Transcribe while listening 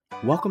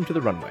Welcome to the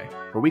Runway,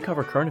 where we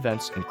cover current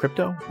events in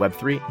crypto,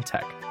 Web3, and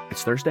tech.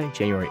 It's Thursday,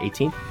 January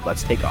 18th.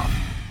 Let's take off.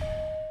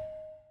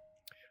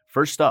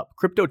 First up,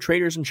 crypto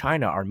traders in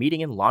China are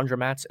meeting in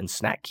laundromats and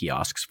snack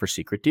kiosks for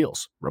secret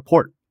deals.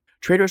 Report.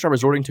 Traders are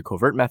resorting to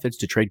covert methods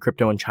to trade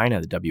crypto in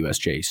China, the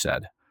WSJ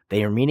said.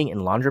 They are meeting in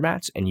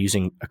laundromats and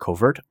using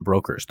covert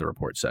brokers, the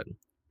report said.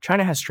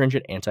 China has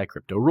stringent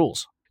anti-crypto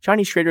rules.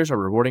 Chinese traders are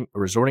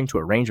resorting to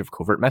a range of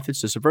covert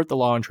methods to subvert the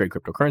law and trade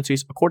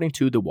cryptocurrencies, according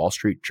to the Wall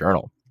Street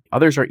Journal.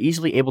 Others are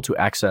easily able to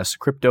access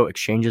crypto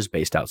exchanges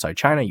based outside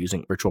China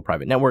using virtual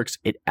private networks.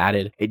 It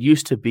added, it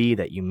used to be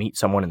that you meet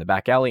someone in the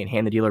back alley and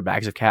hand the dealer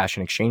bags of cash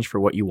in exchange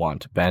for what you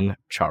want, Ben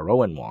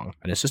Charoen-Wong,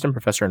 an assistant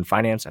professor in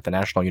finance at the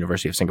National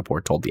University of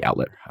Singapore, told the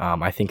outlet.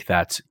 I think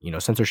that,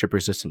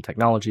 censorship-resistant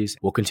technologies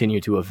will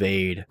continue to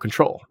evade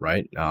control,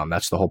 right?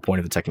 That's the whole point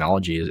of the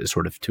technology is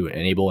sort of to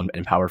enable and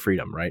empower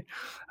freedom, right?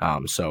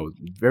 So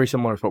very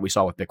similar to what we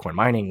saw with Bitcoin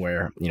mining,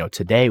 where,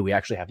 today we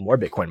actually have more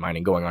Bitcoin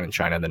mining going on in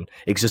China than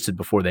existed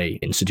before they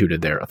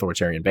instituted their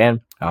authoritarian ban.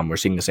 We're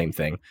seeing the same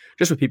thing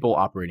just with people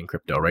operating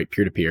crypto, right?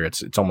 Peer-to-peer,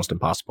 it's almost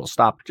impossible to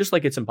stop. Just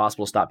like it's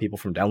impossible to stop people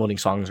from downloading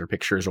songs or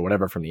pictures or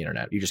whatever from the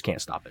internet. You just can't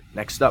stop it.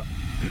 Next up,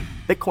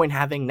 Bitcoin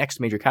halving,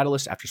 next major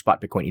catalyst after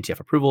spot Bitcoin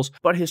ETF approvals,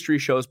 but history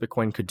shows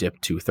Bitcoin could dip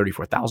to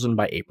 34,000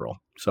 by April.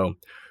 So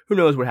who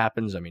knows what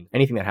happens? I mean,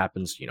 anything that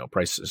happens,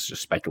 price is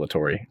just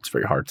speculatory. It's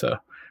very hard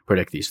to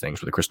predict these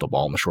things with a crystal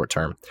ball in the short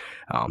term.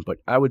 But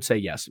I would say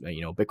yes,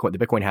 the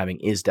Bitcoin halving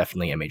is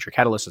definitely a major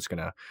catalyst. It's going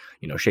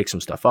to, shake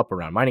some stuff up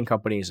around mining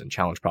companies and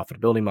challenge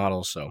profitability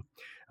models. So,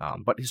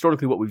 but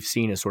historically what we've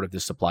seen is sort of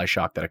this supply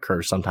shock that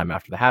occurs sometime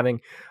after the halving,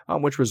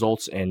 which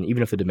results in,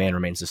 even if the demand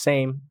remains the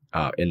same,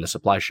 in the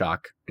supply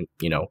shock,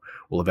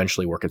 will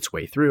eventually work its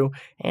way through.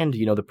 And,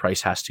 the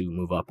price has to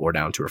move up or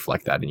down to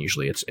reflect that. And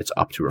usually it's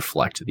up to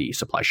reflect the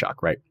supply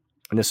shock, right?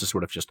 And this is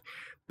sort of just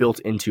built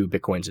into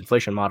Bitcoin's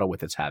inflation model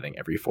with its halving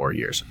every 4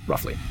 years,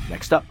 roughly.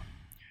 Next up,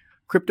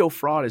 crypto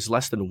fraud is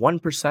less than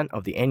 1%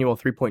 of the annual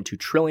 $3.2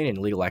 trillion in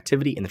illegal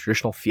activity in the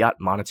traditional fiat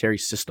monetary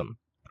system.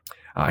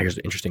 Here's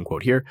an interesting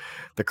quote here.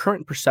 The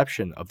current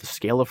perception of the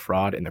scale of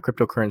fraud in the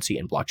cryptocurrency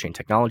and blockchain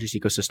technologies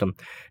ecosystem,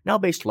 now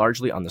based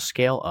largely on the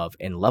scale of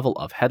and level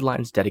of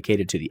headlines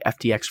dedicated to the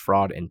FTX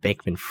fraud and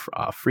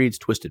Bankman-Fried's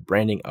twisted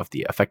branding of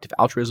the effective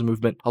altruism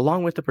movement,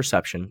 along with the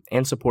perception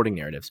and supporting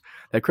narratives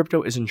that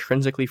crypto is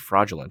intrinsically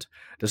fraudulent,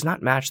 does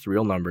not match the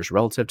real numbers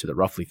relative to the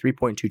roughly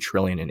 $3.2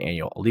 trillion in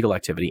annual illegal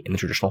activity in the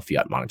traditional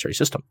fiat monetary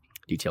system.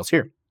 Details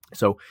here.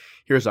 So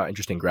here's an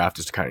interesting graph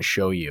just to kind of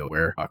show you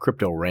where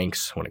crypto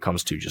ranks when it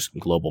comes to just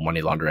global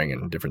money laundering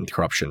and different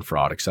corruption,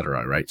 fraud, et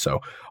cetera, right? So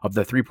of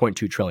the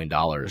 $3.2 trillion,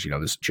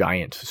 this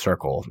giant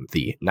circle,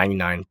 the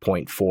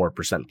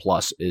 99.4%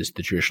 plus is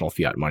the traditional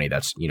fiat money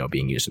that's,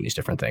 being used in these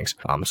different things.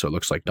 So it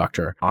looks like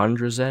Dr.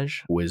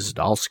 Andrzej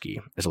Wizdalski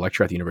is a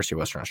lecturer at the University of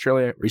Western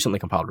Australia, recently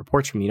compiled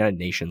reports from the United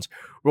Nations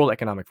World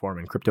Economic Forum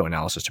and crypto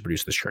analysis to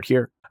produce this chart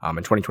here. In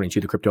 2022,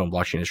 the crypto and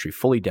blockchain industry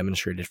fully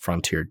demonstrated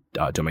frontier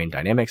domain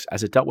dynamics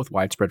as it dealt with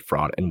widespread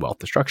fraud and wealth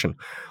destruction.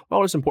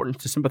 While it is important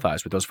to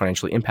sympathize with those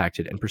financially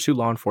impacted and pursue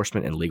law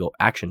enforcement and legal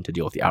action to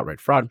deal with the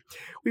outright fraud,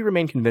 we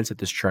remain convinced that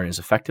this churn is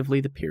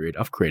effectively the period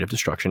of creative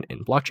destruction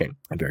in blockchain.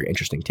 And very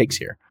interesting takes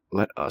here.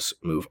 Let us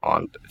move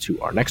on to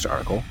our next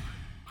article,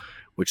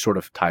 which sort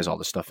of ties all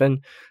this stuff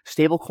in.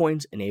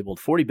 Stablecoins enabled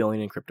 $40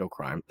 billion in crypto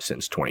crime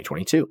since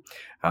 2022.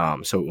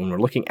 So when we're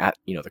looking at,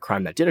 the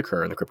crime that did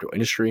occur in the crypto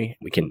industry,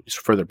 we can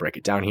further break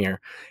it down here.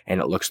 And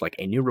it looks like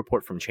a new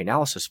report from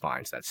Chainalysis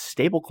finds that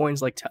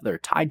stablecoins like Tether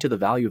tied to the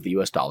value of the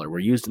US dollar were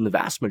used in the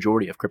vast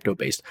majority of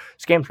crypto-based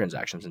scam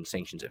transactions and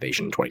sanctions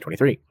evasion in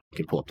 2023. You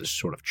can pull up this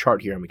sort of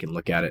chart here and we can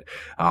look at it.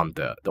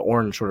 The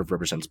orange sort of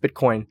represents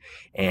Bitcoin.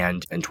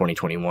 And in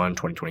 2021,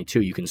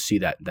 2022, you can see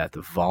that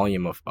the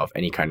volume of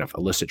any kind of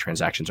illicit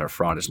transactions or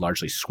fraud is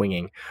largely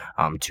swinging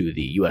to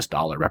the US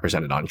dollar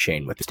represented on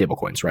chain with the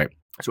stablecoins, right?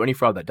 So any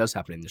fraud that does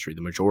happen in the industry,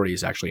 the majority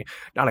is actually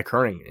not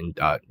occurring in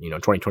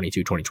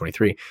 2022,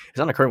 2023. It's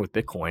not occurring with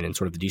Bitcoin and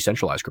sort of the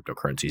decentralized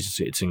cryptocurrencies.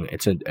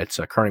 It's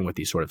occurring with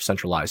these sort of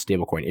centralized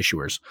stablecoin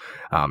issuers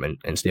and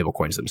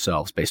stablecoins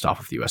themselves based off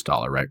of the US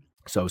dollar, right?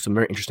 So some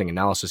very interesting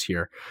analysis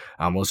here.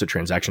 Illicit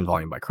transaction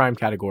volume by crime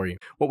category.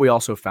 What we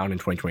also found in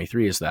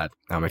 2023 is that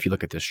if you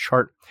look at this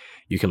chart,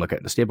 you can look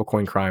at the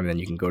stablecoin crime, and then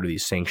you can go to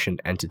these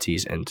sanctioned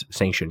entities and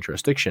sanctioned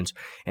jurisdictions.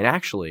 And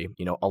actually,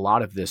 a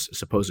lot of this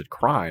supposed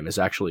crime is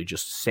actually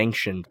just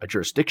sanctioned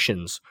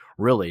jurisdictions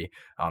really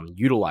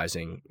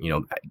utilizing,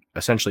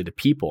 essentially the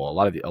people.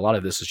 A lot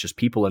of this is just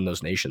people in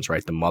those nations,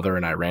 right? The mother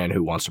in Iran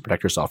who wants to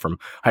protect herself from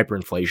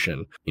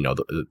hyperinflation.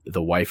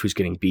 The wife who's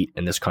getting beat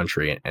in this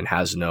country and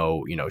has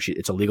no,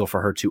 it's illegal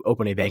for her to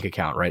open a bank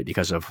account, right?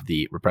 Because of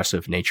the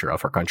repressive nature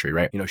of her country,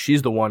 right?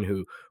 She's the one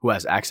who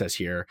has access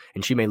here,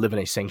 and she may live in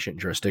a sanctioned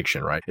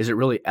jurisdiction, right? Is it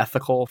really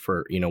ethical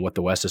for, what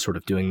the West is sort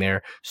of doing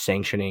there,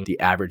 sanctioning the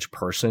average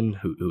person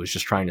who is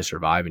just trying to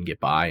survive and get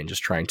by and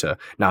just trying to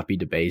not be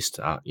debased?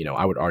 I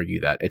would argue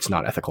that it's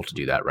not ethical to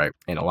do that, right?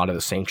 And a lot of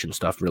the sanction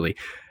stuff really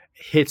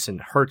hits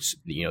and hurts,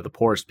 the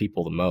poorest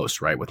people the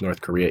most, right? With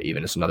North Korea,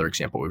 even is another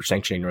example. We were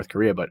sanctioning North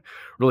Korea, but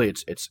really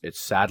it's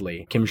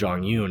sadly Kim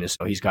Jong-un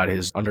he's got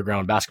his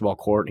underground basketball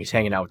court and he's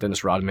hanging out with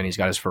Dennis Rodman. He's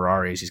got his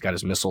Ferraris, he's got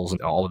his missiles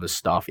and all of his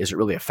stuff. Is it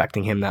really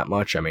affecting him that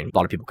much? I mean, a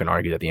lot of people can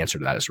argue that the answer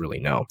to that is really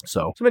no.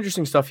 So some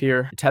interesting stuff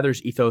here.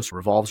 Tether's ethos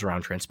revolves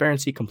around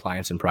transparency,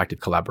 compliance, and proactive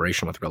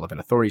collaboration with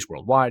relevant authorities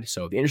worldwide.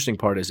 So the interesting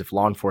part is if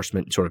law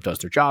enforcement sort of does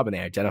their job and they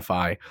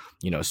identify,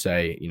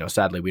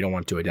 sadly, we don't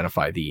want to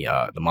identify the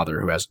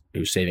mother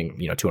who's saving,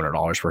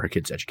 $200 for her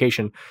kid's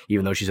education,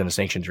 even though she's in a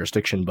sanctioned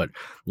jurisdiction. But,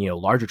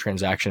 larger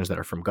transactions that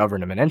are from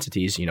government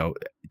entities,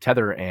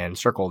 Tether and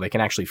Circle, they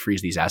can actually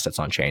freeze these assets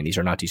on chain. These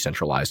are not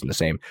decentralized in the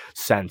same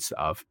sense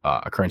of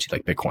a currency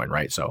like Bitcoin,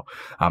 right? So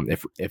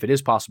if it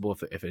is possible,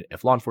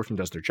 if law enforcement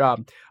does their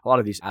job, a lot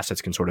of these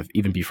assets can sort of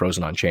even be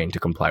frozen on chain to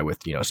comply with,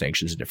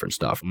 sanctions and different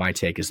stuff. My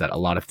take is that a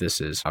lot of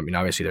this is,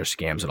 obviously there's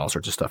scams and all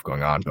sorts of stuff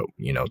going on, but,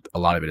 a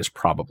lot of it is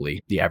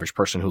probably the average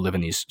person who live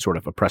in these sort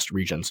of oppressed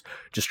regions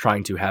just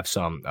trying to have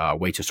some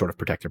way to sort of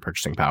protect their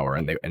purchasing power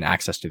and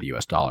access to the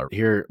US dollar.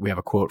 Here we have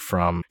a quote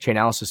from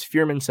Chainalysis.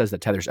 Fearman says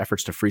that Tether's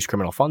efforts to freeze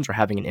criminal funds are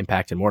having an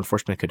impact and more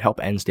enforcement could help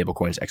end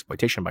stablecoins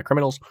exploitation by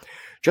criminals.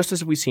 Just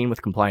as we've seen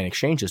with compliant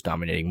exchanges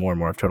dominating more and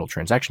more of total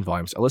transaction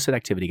volumes, illicit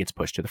activity gets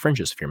pushed to the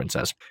fringes, Fearman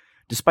says.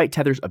 Despite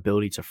Tether's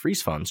ability to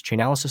freeze funds,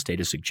 Chainalysis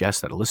data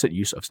suggests that illicit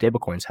use of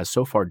stablecoins has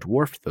so far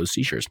dwarfed those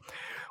seizures.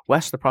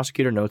 West, the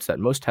prosecutor, notes that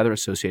most Tether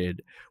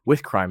associated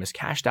with crime is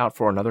cashed out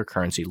for another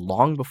currency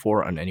long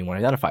before anyone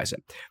identifies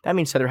it. That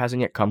means Tether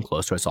hasn't yet come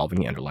close to solving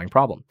the underlying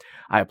problem.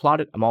 I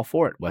applaud it. I'm all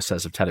for it, West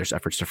says of Tether's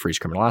efforts to freeze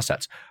criminal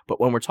assets. But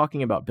when we're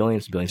talking about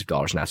billions and billions of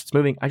dollars in assets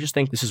moving, I just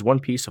think this is one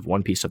piece of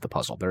the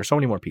puzzle. There are so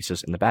many more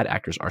pieces, and the bad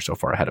actors are so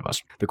far ahead of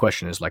us. The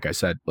question is, like I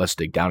said, let's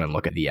dig down and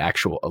look at the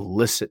actual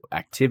illicit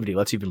activity.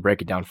 Let's even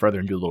break it down further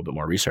and do a little bit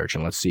more research,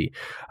 and let's see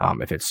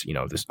if it's,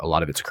 a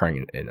lot of it's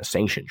occurring in a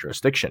sanctioned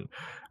jurisdiction.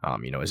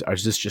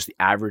 Is this just the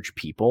average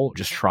people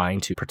just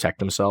trying to protect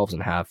themselves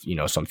and have,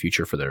 some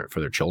future for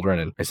their children?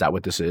 And is that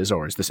what this is?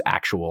 Or is this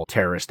actual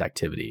terrorist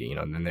activity?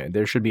 And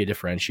there should be a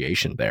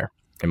differentiation there,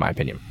 in my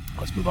opinion.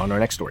 Let's move on to our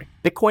next story.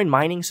 Bitcoin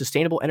mining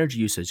sustainable energy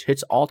usage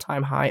hits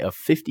all-time high of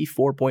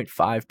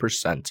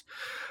 54.5%.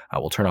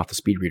 We'll turn off the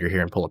speed reader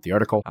here and pull up the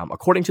article.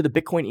 According to the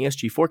Bitcoin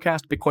ESG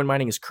forecast, Bitcoin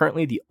mining is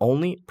currently the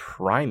only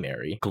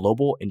primary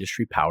global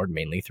industry powered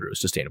mainly through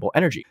sustainable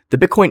energy. The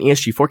Bitcoin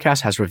ESG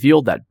forecast has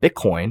revealed that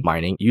Bitcoin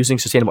mining using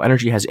sustainable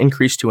energy has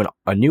increased to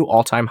a new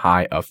all-time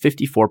high of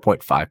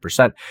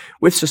 54.5%,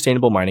 with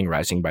sustainable mining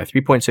rising by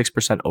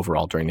 3.6%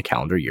 overall during the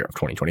calendar year of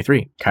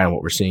 2023. Kind of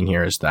what we're seeing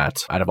here is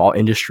that out of all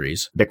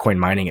industries, Bitcoin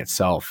mining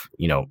itself,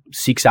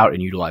 seeks out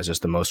and utilizes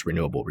the most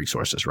renewable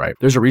resources, right?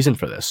 There's a reason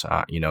for this.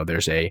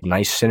 There's a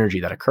nice synergy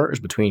that occurs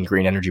between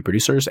green energy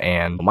producers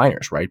and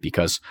miners, right?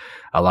 Because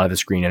a lot of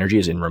this green energy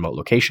is in remote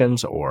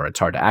locations, or it's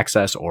hard to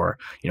access, or,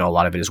 a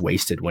lot of it is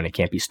wasted when it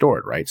can't be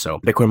stored, right? So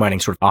Bitcoin mining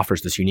sort of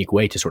offers this unique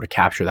way to sort of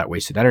capture that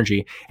wasted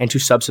energy and to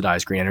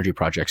subsidize green energy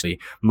projects, to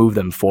move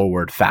them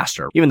forward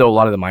faster. Even though a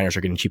lot of the miners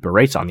are getting cheaper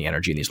rates on the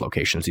energy in these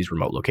locations, these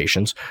remote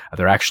locations,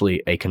 they're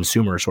actually a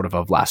consumer sort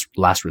of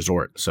last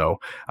resort. So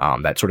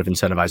that sort of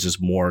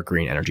incentivizes more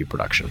green energy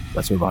production.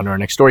 Let's move on to our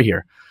next story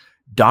here.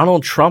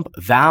 Donald Trump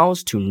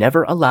vows to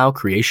never allow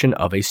creation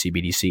of a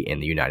CBDC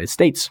in the United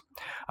States.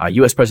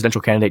 U.S.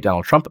 presidential candidate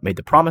Donald Trump made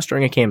the promise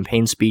during a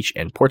campaign speech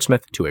in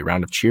Portsmouth to a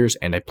round of cheers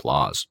and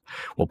applause.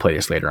 We'll play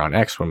this later on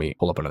X when we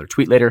pull up another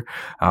tweet later,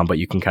 but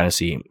you can kind of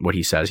see what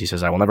he says. He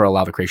says, "I will never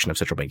allow the creation of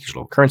central bank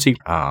digital currency."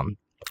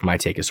 My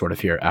take is sort of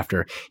here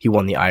after he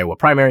won the Iowa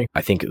primary.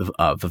 I think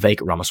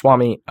Vivek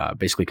Ramaswamy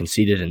basically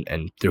conceded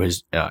and threw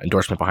his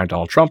endorsement behind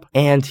Donald Trump.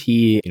 And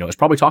he, is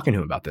probably talking to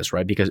him about this,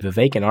 right? Because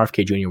Vivek and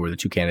RFK Jr. were the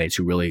two candidates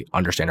who really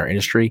understand our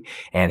industry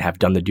and have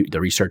done the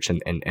research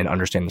and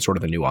understand the sort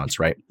of the nuance,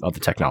 right, of the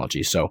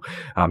technology. So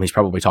he's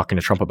probably talking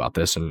to Trump about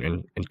this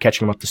and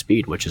catching him up to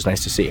speed, which is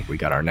nice to see. We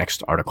got our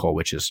next article,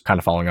 which is kind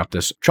of following up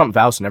this. Trump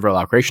vows to never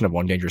allow creation of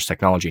one dangerous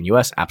technology in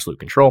U.S., absolute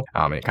control.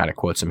 And it kind of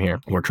quotes him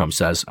here where Trump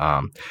says,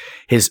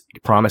 his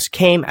promise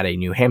came at a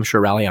New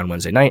Hampshire rally on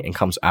Wednesday night and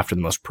comes after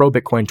the most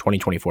pro-Bitcoin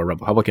 2024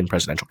 Republican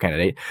presidential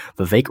candidate,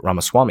 Vivek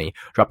Ramaswamy,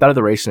 dropped out of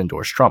the race and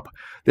endorsed Trump.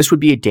 "This would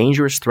be a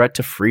dangerous threat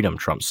to freedom,"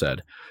 Trump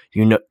said.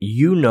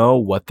 You know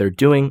what they're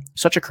doing.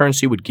 Such a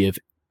currency would give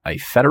our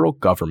federal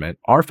government,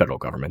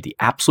 the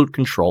absolute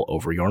control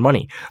over your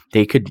money.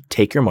 They could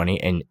take your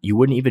money and you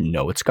wouldn't even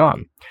know it's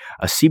gone.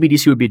 A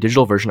CBDC would be a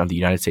digital version of the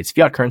United States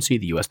fiat currency,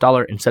 the US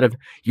dollar, instead of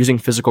using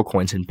physical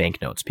coins and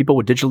banknotes. People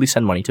would digitally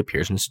send money to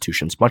peers and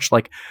institutions, much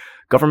like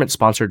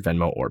government-sponsored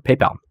Venmo or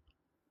PayPal.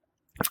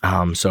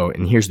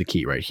 And here's the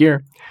key right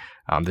here.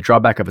 The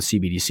drawback of a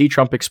CBDC,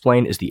 Trump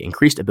explained, is the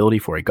increased ability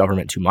for a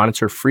government to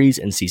monitor, freeze,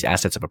 and seize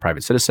assets of a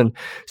private citizen.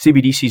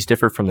 CBDCs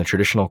differ from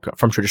traditional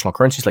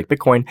currencies like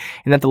Bitcoin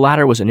in that the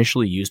latter was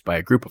initially used by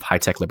a group of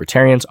high-tech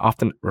libertarians,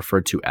 often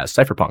referred to as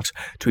cypherpunks,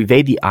 to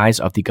evade the eyes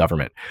of the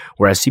government,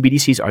 whereas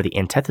CBDCs are the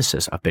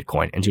antithesis of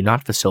Bitcoin and do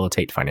not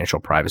facilitate financial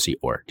privacy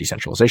or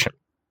decentralization.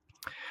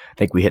 I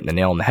think we hit the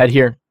nail on the head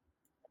here.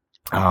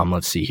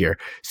 Let's see here.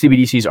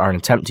 CBDCs are an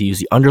attempt to use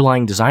the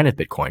underlying design of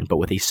Bitcoin, but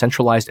with a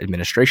centralized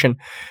administration.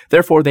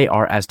 Therefore, they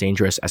are as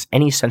dangerous as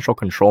any central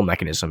control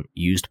mechanism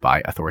used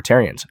by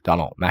authoritarians.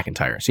 Donald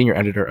McIntyre, senior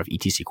editor of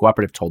ETC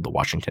Cooperative, told the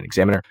Washington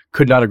Examiner.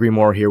 Could not agree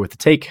more here with the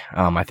take.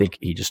 I think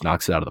he just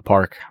knocks it out of the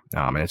park.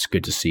 And it's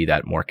good to see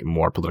that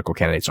more political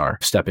candidates are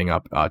stepping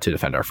up to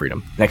defend our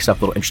freedom. Next up,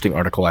 a little interesting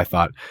article I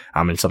thought,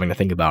 and something to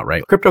think about,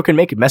 right? Crypto can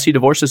make messy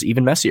divorces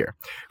even messier.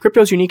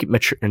 Crypto's unique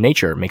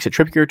nature makes it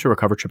trickier to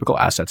recover typical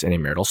assets in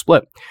a marital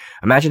split.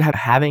 Imagine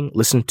having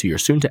listened to your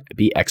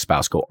soon-to-be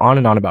ex-spouse go on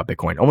and on about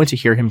Bitcoin, only to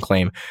hear him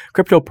claim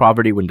crypto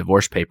poverty when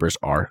divorce papers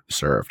are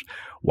served.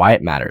 Why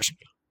it matters.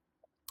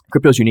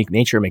 Crypto's unique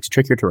nature makes it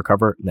trickier to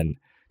recover than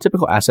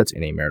typical assets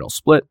in a marital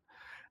split.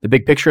 The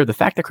big picture, the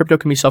fact that crypto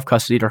can be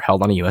self-custodied or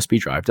held on a USB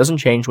drive doesn't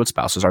change what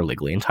spouses are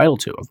legally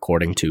entitled to,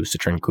 according to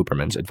Citrin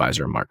Cooperman's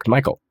advisor, Mark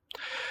Michael.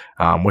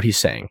 What he's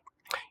saying.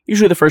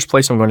 Usually the first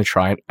place I'm going to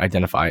try and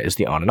identify is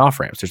the on and off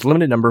ramps. There's a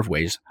limited number of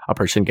ways a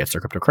person gets their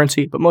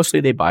cryptocurrency, but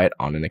mostly they buy it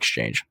on an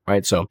exchange,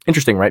 right? So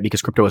interesting, right?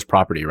 Because crypto is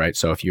property, right?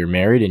 So if you're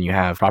married and you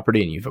have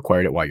property and you've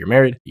acquired it while you're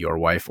married, your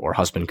wife or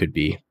husband could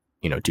be,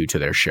 due to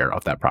their share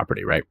of that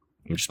property, right?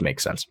 It just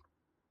makes sense.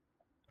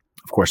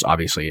 Of course,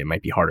 obviously, it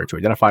might be harder to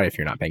identify if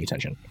you're not paying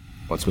attention.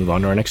 Let's move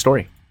on to our next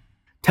story.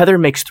 Tether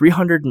makes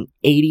 $380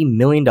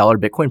 million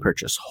Bitcoin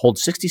purchase,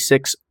 holds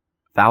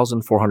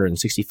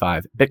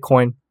 66,465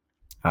 Bitcoin.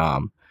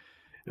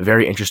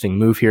 Very interesting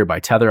move here by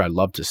Tether. I'd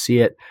love to see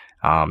it.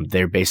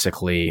 They're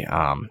basically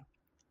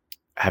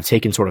have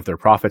taken sort of their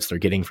profits they're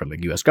getting from the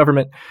U.S.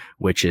 government,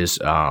 which is,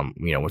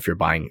 if you're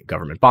buying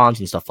government bonds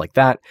and stuff like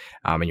that,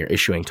 and you're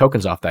issuing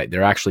tokens off that,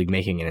 they're actually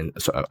making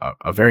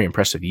a very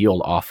impressive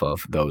yield off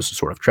of those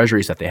sort of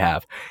treasuries that they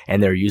have,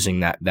 and they're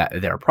using that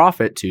their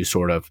profit to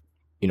sort of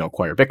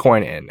acquire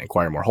Bitcoin and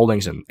acquire more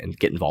holdings and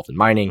get involved in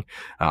mining,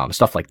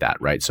 stuff like that,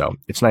 right? So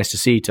it's nice to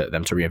see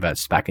them to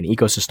reinvest back in the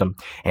ecosystem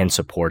and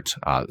support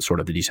sort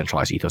of the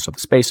decentralized ethos of the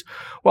space,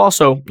 while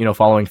also,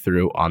 following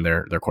through on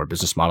their core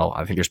business model.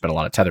 I think there's been a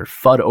lot of Tether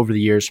FUD over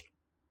the years.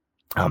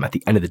 At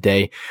the end of the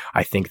day,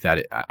 I think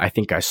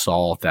I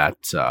saw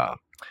that, I'm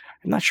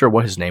not sure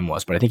what his name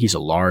was, but I think he's a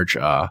large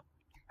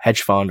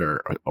hedge fund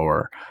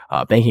or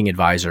banking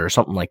advisor or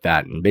something like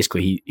that. And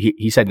basically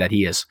he said that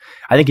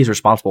I think he's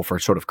responsible for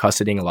sort of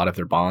custodying a lot of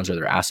their bonds or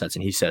their assets.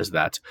 And he says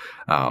that,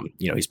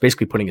 he's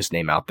basically putting his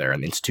name out there,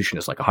 and the institution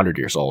is like 100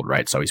 years old,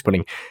 right? So he's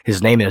putting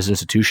his name in his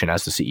institution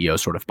as the CEO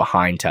sort of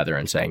behind Tether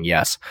and saying,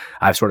 yes,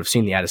 I've sort of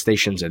seen the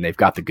attestations and they've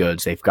got the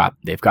goods, they've got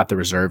the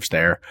reserves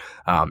there,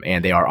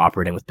 and they are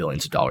operating with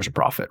billions of dollars of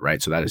profit,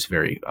 right? So that is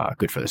very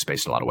good for the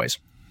space in a lot of ways.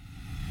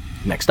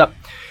 Next up.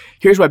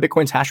 Here's why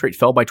Bitcoin's hash rate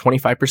fell by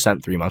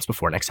 25% 3 months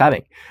before next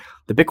halving.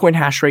 The Bitcoin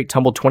hash rate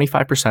tumbled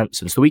 25%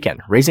 since the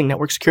weekend, raising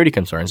network security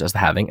concerns as the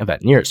halving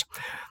event nears.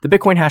 The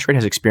Bitcoin hash rate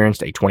has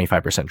experienced a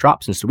 25%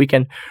 drop since the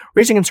weekend,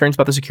 raising concerns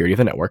about the security of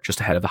the network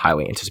just ahead of the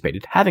highly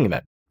anticipated halving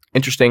event.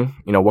 Interesting,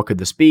 what could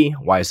this be?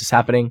 Why is this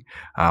happening?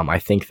 I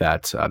think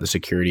that the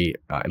security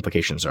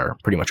implications are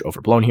pretty much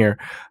overblown here,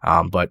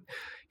 but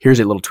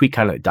here's a little tweet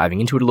kind of diving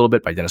into it a little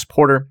bit by Dennis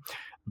Porter.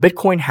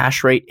 Bitcoin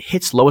hash rate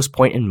hits lowest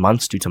point in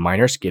months due to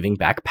miners giving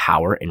back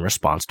power in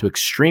response to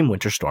extreme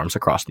winter storms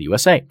across the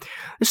USA.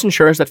 This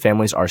ensures that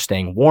families are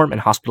staying warm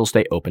and hospitals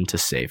stay open to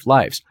save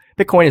lives.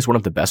 Bitcoin is one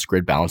of the best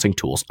grid balancing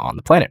tools on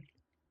the planet.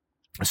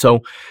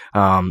 So,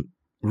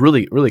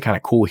 really, really kind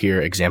of cool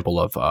here example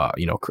of,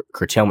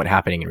 curtailment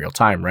happening in real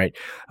time, right?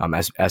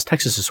 As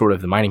Texas is sort of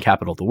the mining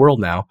capital of the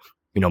world now,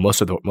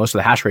 most of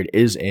the hash rate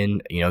is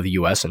in, the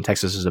US, and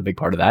Texas is a big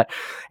part of that.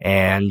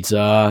 And,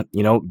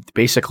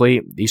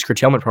 basically these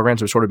curtailment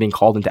programs are sort of being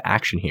called into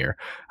action here.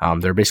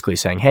 They're basically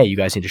saying, hey, you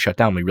guys need to shut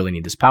down. We really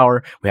need this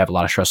power. We have a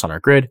lot of stress on our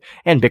grid,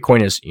 and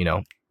Bitcoin is,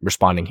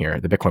 responding here.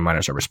 The Bitcoin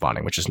miners are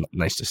responding, which is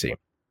nice to see.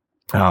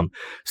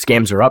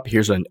 Scams are up.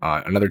 Here's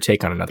another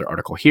take on another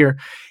article here.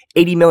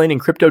 80 million in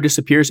crypto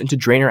disappears into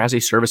Drainer as a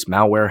service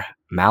malware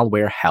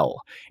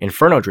hell.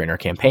 Inferno Drainer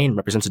campaign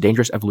represents a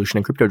dangerous evolution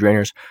in crypto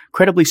drainers,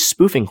 credibly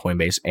spoofing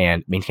Coinbase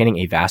and maintaining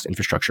a vast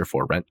infrastructure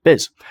for rent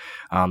biz.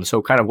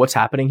 So kind of what's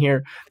happening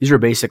here, these are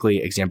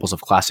basically examples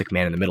of classic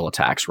man-in-the-middle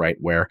attacks, right?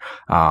 Where,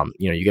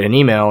 you get an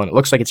email and it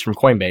looks like it's from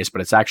Coinbase,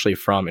 but it's actually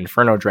from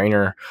Inferno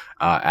Drainer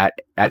at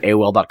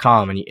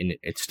AOL.com, and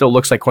it still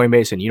looks like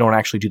Coinbase, and you don't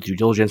actually do the due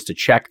diligence to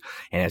check,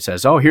 and it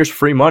says, oh, here's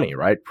free money,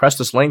 right? Press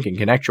this link and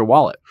connect your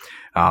wallet.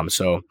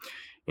 So,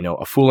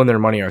 a fool and their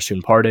money are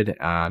soon parted,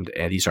 and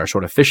these are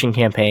sort of phishing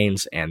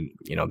campaigns, and,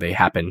 they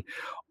happen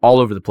all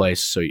over the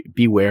place. So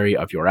be wary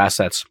of your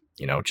assets.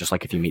 Just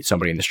like if you meet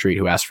somebody in the street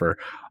who asks for,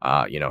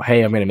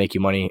 hey, I'm going to make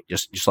you money.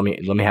 Just let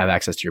me have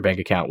access to your bank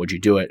account. Would you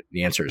do it?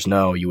 The answer is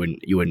no. You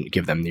wouldn't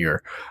give them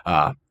your,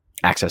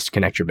 access to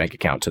connect your bank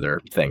account to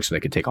their thing so they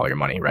could take all your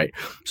money, right?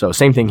 So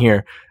same thing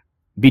here.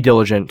 Be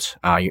diligent.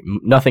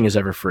 Nothing is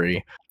ever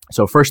free.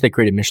 So first, they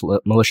created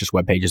malicious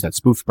web pages that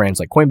spoofed brands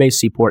like Coinbase,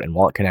 Seaport, and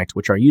Wallet Connect,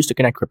 which are used to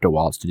connect crypto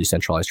wallets to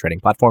decentralized trading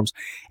platforms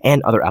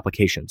and other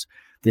applications.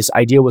 This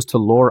idea was to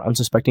lure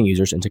unsuspecting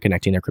users into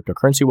connecting their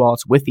cryptocurrency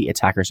wallets with the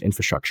attacker's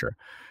infrastructure.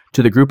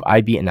 to the group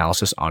IB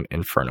analysis on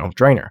Inferno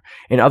Drainer.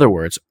 In other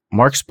words,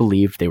 Marks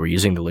believed they were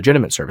using the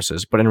legitimate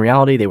services, but in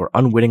reality, they were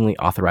unwittingly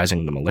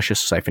authorizing the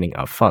malicious siphoning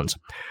of funds.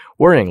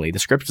 Worryingly, the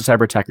scripts the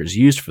cyber attackers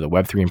used for the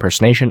Web3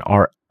 impersonation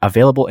are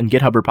available in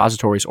GitHub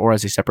repositories or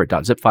as a separate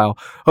 .zip file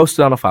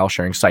hosted on a file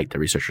sharing site, the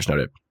researchers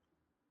noted.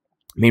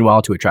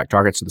 Meanwhile, to attract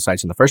targets to the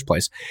sites in the first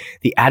place,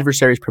 the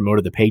adversaries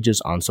promoted the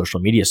pages on social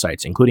media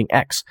sites, including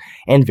X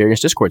and various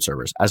Discord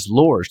servers. As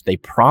lures, they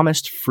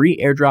promised free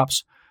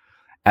airdrops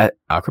at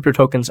crypto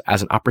tokens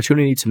as an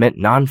opportunity to mint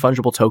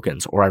non-fungible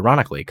tokens, or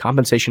ironically,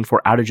 compensation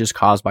for outages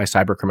caused by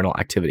cybercriminal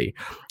activity.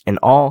 In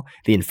all,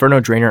 the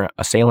Inferno Drainer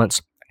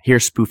assailants here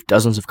spoofed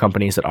dozens of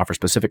companies that offer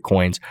specific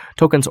coins,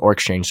 tokens, or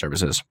exchange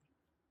services.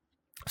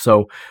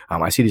 So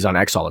I see these on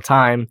X all the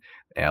time.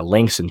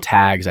 Links and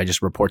tags, I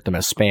just report them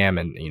as spam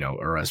and,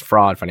 or as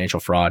fraud, financial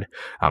fraud.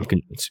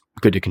 It's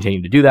good to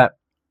continue to do that.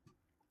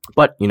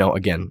 But,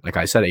 again, like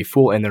I said, a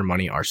fool and their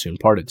money are soon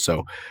parted.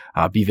 So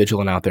be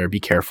vigilant out there.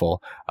 Be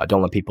careful.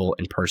 Don't let people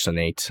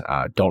impersonate.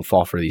 Don't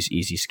fall for these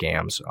easy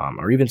scams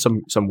or even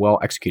some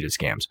well-executed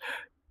scams.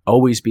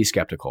 Always be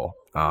skeptical,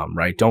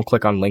 right? Don't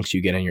click on links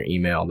you get in your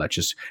email that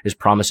just is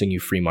promising you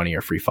free money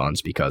or free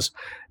funds, because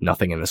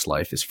nothing in this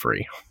life is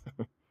free.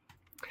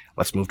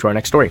 Let's move to our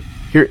next story.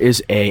 Here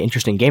is an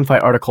interesting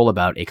GameFi article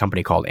about a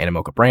company called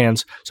Animoca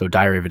Brands. So,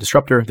 Diary of a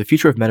Disruptor, the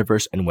future of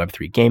metaverse and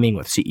Web3 gaming,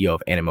 with CEO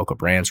of Animoca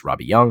Brands,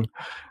 Robbie Young.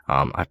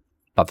 I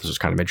thought this was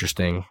kind of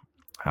interesting.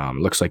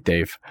 Looks like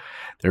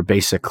they're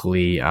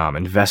basically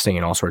investing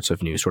in all sorts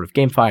of new sort of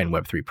GameFi and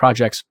Web3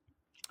 projects.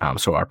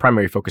 So our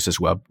primary focus is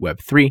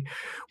Web3.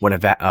 When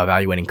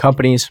evaluating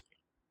companies,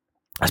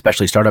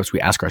 especially startups, we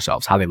ask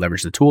ourselves how they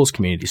leverage the tools,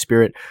 community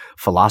spirit,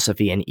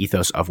 philosophy, and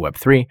ethos of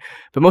Web3,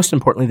 but most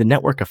importantly, the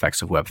network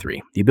effects of Web3.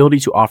 The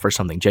ability to offer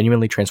something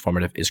genuinely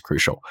transformative is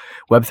crucial.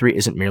 Web3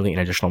 isn't merely an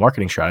additional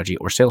marketing strategy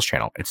or sales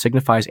channel. It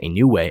signifies a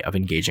new way of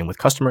engaging with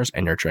customers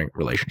and nurturing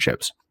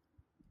relationships.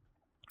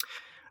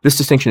 This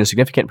distinction is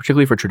significant,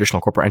 particularly for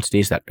traditional corporate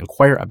entities that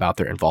inquire about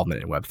their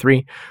involvement in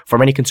Web3. For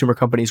many consumer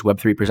companies,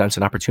 Web3 presents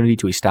an opportunity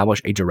to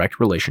establish a direct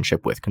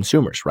relationship with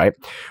consumers, right?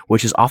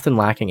 Which is often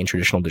lacking in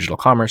traditional digital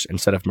commerce.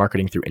 Instead of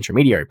marketing through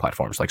intermediary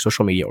platforms like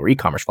social media or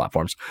e-commerce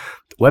platforms,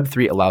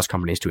 Web3 allows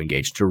companies to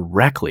engage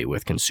directly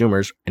with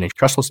consumers in a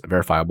trustless,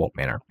 verifiable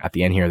manner. At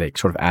the end here, they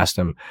sort of asked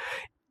them,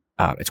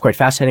 it's quite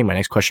fascinating. My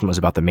next question was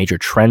about the major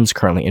trends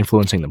currently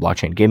influencing the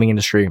blockchain gaming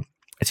industry.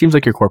 It seems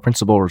like your core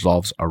principle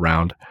revolves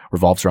around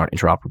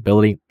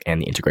interoperability and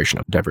the integration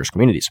of diverse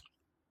communities.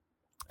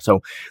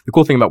 So the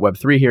cool thing about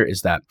Web3 here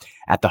is that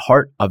at the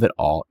heart of it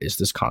all is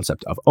this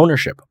concept of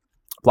ownership.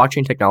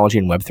 Blockchain technology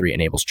in Web3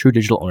 enables true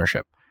digital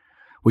ownership,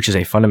 which is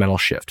a fundamental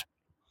shift.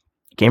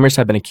 Gamers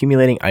have been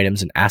accumulating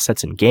items and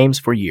assets in games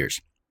for years,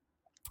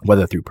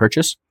 whether through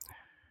purchase,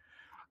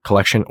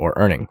 collection, or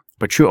earning,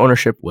 but true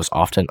ownership was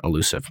often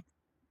elusive.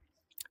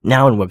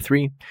 Now in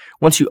Web3,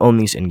 once you own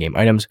these in-game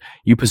items,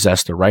 you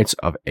possess the rights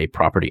of a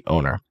property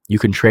owner. You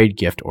can trade,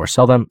 gift, or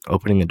sell them,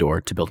 opening the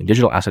door to building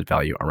digital asset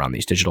value around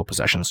these digital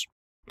possessions.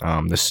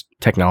 This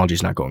technology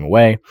is not going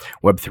away.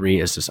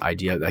 Web3 is this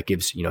idea that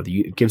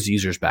gives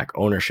users back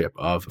ownership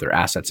of their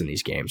assets in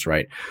these games,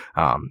 right?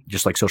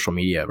 Just like social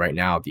media right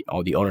now,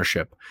 all the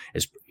ownership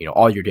is,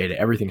 all your data,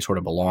 everything sort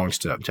of belongs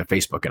to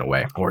Facebook in a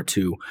way, or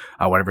to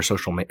whatever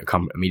social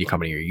media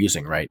company you're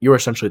using, right? You're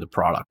essentially the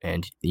product,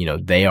 and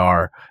they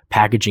are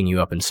packaging you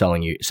up and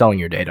selling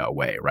your data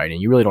away, right? And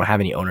you really don't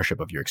have any ownership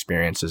of your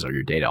experiences or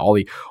your data.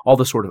 All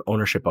the sort of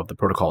ownership of the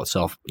protocol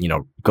itself,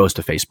 goes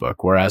to Facebook.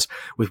 Whereas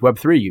with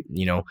Web3,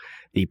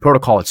 the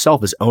protocol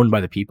itself is owned by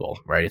the people,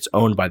 right? It's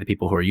owned by the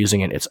people who are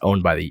using it. It's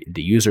owned by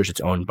the users. It's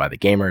owned by the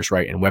gamers,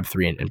 right? And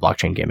Web3 and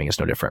blockchain gaming is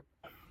no different.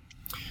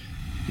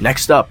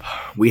 Next up,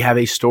 we have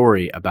a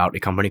story about a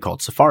company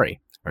called Safari.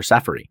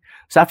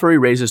 Safari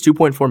raises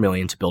 $2.4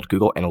 million to build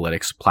Google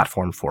Analytics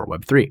platform for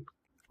Web3.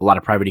 A lot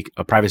of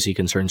privacy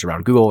concerns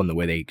around Google and the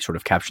way they sort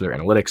of capture their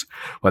analytics,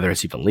 whether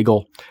it's even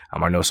legal.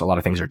 I notice a lot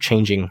of things are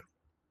changing.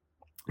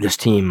 This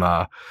team,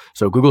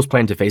 so Google's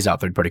plan to phase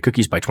out third-party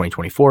cookies by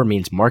 2024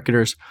 means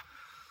marketers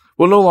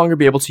will no longer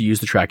be able to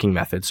use the tracking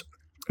methods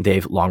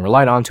they've long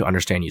relied on to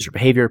understand user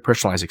behavior,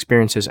 personalize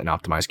experiences, and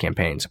optimize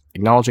campaigns.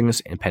 Acknowledging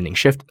this impending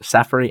shift,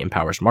 Safari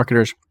empowers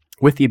marketers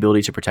with the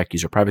ability to protect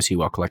user privacy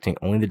while collecting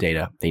only the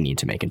data they need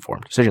to make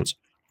informed decisions.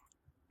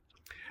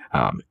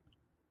 I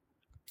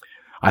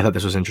thought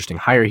this was interesting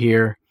hire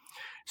here.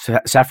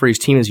 Safari's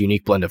team is a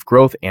unique blend of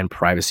growth and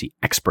privacy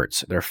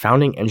experts. Their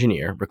founding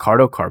engineer,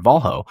 Ricardo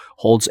Carvalho,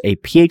 holds a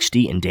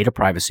PhD in data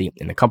privacy,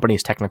 and the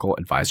company's technical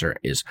advisor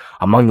is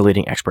among the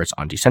leading experts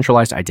on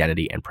decentralized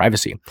identity and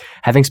privacy,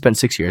 having spent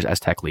 6 years as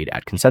tech lead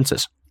at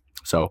Consensus.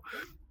 So,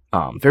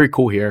 very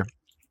cool here.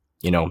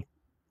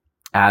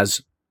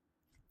 As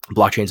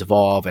blockchains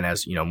evolve and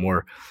as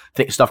more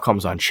stuff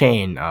comes on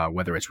chain,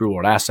 whether it's real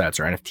world assets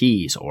or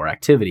NFTs or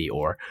activity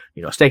or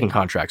staking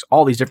contracts,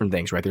 all these different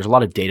things, right? There's a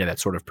lot of data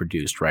that's sort of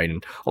produced, right?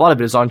 And a lot of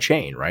it is on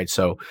chain, right?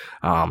 So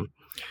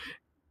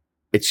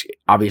it's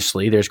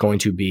obviously there's going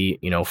to be,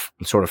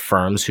 sort of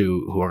firms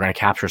who are going to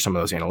capture some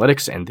of those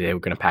analytics, and they're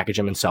going to package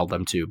them and sell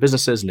them to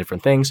businesses and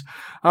different things.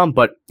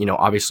 But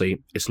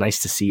obviously it's nice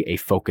to see a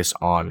focus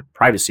on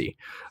privacy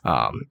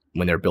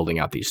when they're building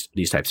out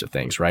these types of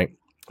things, right?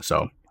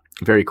 So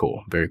very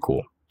cool, very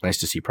cool. Nice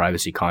to see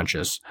privacy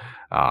conscious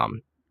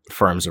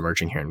firms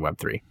emerging here in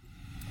Web3.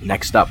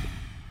 Next up,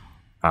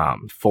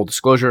 full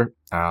disclosure,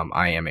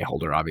 I am a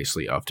holder,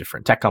 obviously, of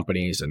different tech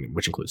companies, and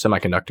which include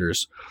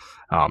semiconductors.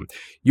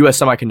 U.S.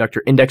 semiconductor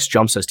index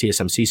jumps as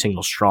TSMC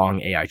signals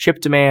strong AI chip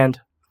demand.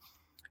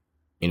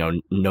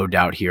 No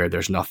doubt here,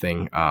 there's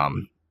nothing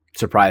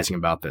surprising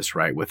about this,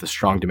 right? With a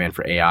strong demand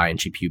for AI and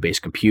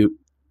GPU-based compute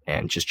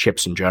and just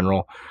chips in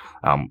general,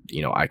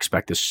 I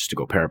expect this to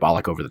go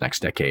parabolic over the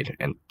next decade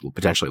and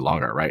potentially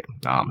longer, right?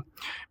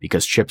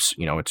 Because chips,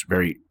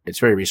 it's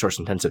very resource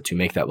intensive to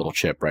make that little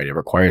chip, right? It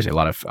requires a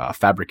lot of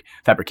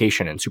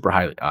fabrication and super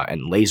high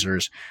and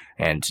lasers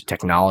and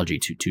technology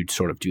to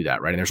sort of do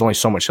that, right? And there's only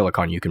so much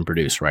silicon you can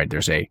produce, right?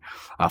 There's a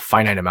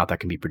finite amount that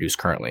can be produced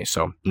currently.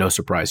 So no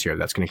surprise here.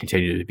 That's going to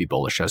continue to be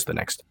bullish as the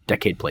next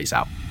decade plays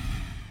out.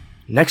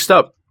 Next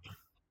up,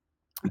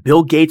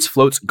 Bill Gates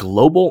floats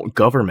global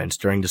government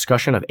during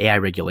discussion of AI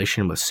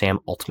regulation with Sam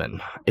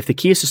Altman. If the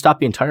key is to stop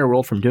the entire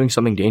world from doing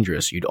something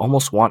dangerous, you'd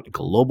almost want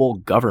global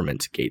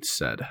government, Gates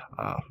said.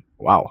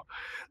 Wow.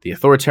 The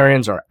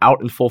authoritarians are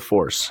out in full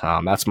force.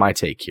 That's my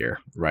take here,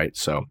 right?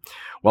 So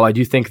while I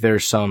do think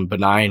there's some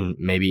benign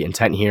maybe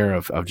intent here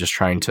of just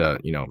trying to,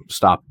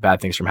 stop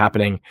bad things from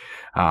happening,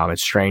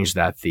 it's strange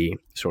that the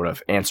sort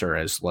of answer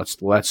is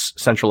let's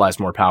centralize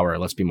more power.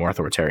 Let's be more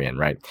authoritarian,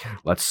 right?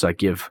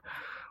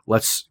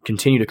 Let's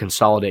continue to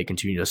consolidate,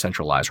 continue to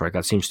centralize, right?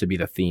 That seems to be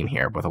the theme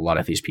here with a lot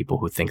of these people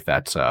who think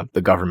that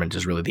the government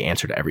is really the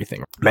answer to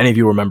everything. Many of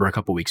you remember a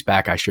couple weeks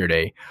back, I shared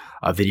a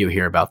video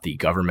here about the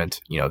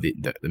government,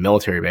 the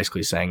military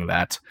basically saying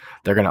that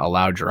they're going to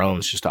allow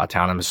drones just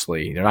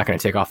autonomously. They're not going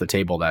to take off the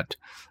table that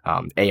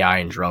AI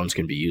and drones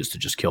can be used to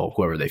just kill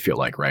whoever they feel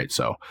like, right?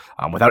 So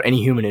without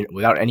any human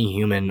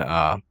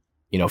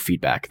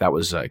feedback. That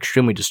was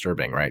extremely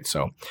disturbing, right?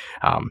 So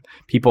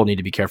people need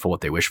to be careful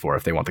what they wish for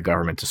if they want the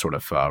government to sort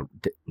of,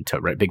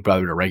 Big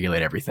Brother to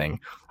regulate everything.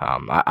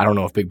 I don't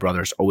know if Big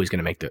Brother is always going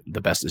to make the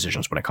best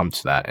decisions when it comes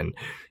to that. And,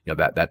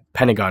 that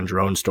Pentagon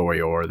drone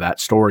story, or that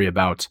story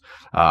about,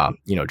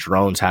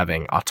 drones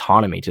having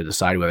autonomy to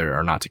decide whether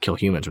or not to kill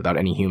humans without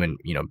any human,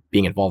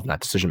 being involved in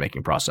that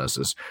decision-making process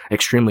is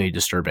extremely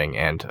disturbing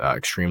and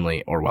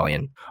extremely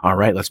Orwellian. All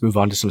right, let's move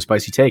on to some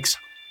spicy takes.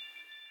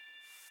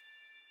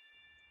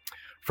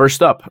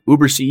 First up,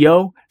 Uber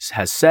CEO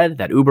has said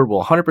that Uber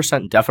will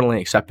 100% definitely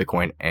accept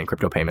Bitcoin and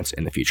crypto payments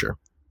in the future.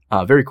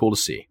 Very cool to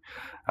see.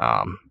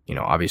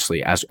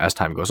 Obviously, as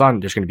time goes on,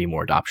 there's going to be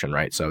more adoption,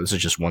 right? So this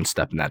is just one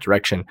step in that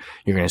direction.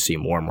 You're going to see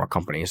more and more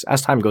companies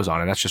as time goes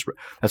on, and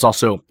that's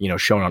also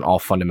shown on all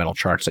fundamental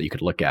charts that you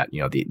could look at.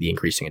 The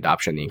increasing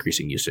adoption, the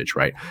increasing usage,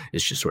 right?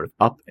 It's just sort of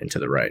up and to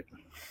the right.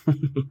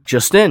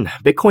 Just in,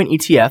 Bitcoin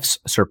ETFs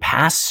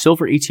surpass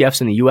silver ETFs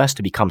in the US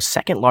to become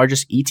second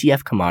largest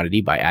ETF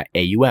commodity by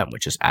AUM,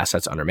 which is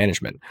assets under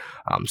management.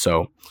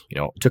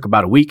 It took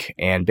about a week,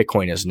 and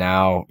Bitcoin is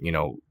now,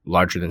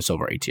 larger than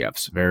silver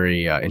ETFs.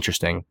 Very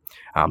interesting,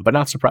 but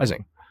not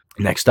surprising.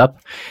 Next up,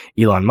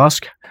 Elon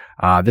Musk.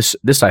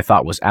 This I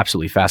thought was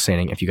absolutely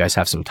fascinating. If you guys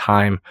have some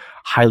time,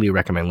 highly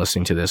recommend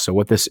listening to this. So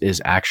what this is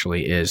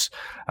actually is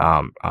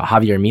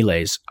Javier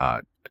Milei's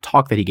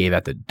talk that he gave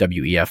at the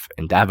WEF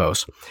in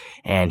Davos,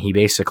 and he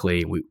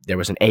basically there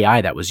was an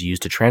AI that was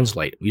used to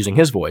translate using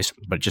his voice,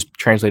 but it just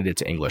translated it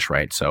to English,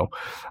 right? So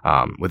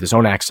with his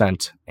own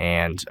accent,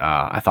 and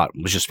I thought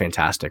it was just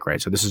fantastic,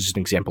 right? So this is just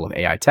an example of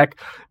AI tech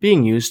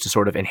being used to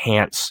sort of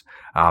enhance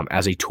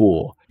as a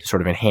tool to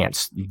sort of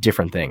enhance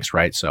different things,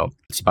 right? So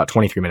it's about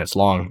 23 minutes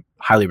long.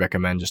 Highly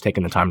recommend just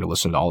taking the time to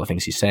listen to all the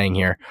things he's saying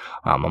here.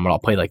 I'll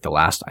play like the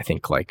last, I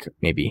think like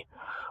maybe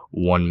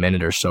 1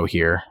 minute or so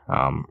here,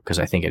 because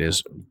I think it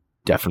is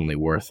definitely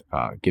worth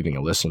giving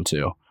a listen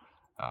to.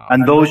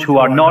 And those who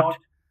are not,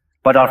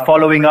 but are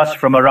following us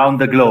from around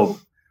the globe,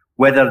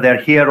 whether they're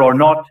here or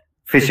not,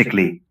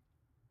 physically.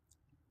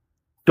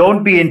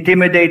 Don't be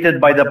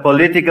intimidated by the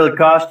political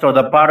caste or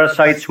the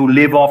parasites who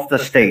live off the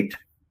state.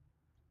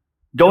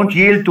 Don't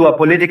yield to a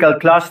political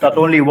class that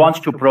only wants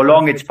to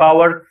prolong its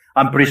power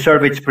and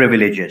preserve its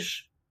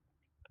privileges.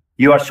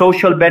 You are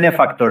social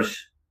benefactors.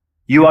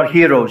 You are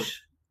heroes.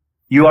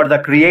 You are the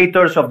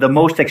creators of the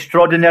most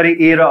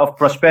extraordinary era of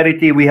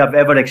prosperity we have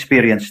ever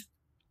experienced.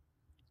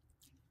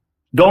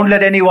 Don't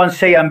let anyone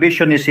say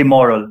ambition is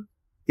immoral.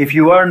 If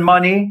you earn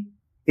money,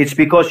 it's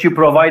because you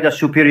provide a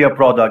superior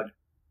product,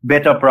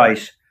 better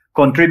price,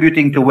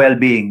 contributing to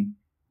well-being.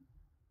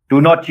 Do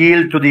not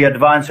yield to the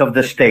advance of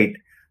the state.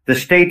 The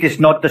state is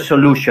not the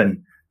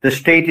solution. The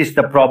state is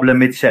the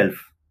problem itself.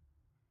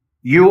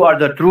 You are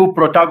the true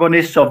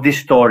protagonists of this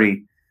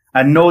story,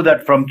 and know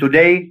that from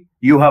today,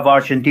 you have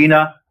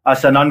Argentina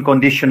as an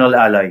unconditional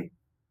ally.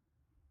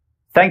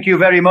 Thank you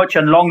very much,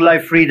 and long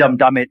life freedom,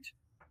 damn it.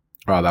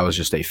 Oh, that was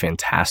just a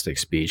fantastic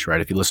speech,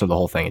 right? If you listen to the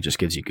whole thing, it just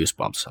gives you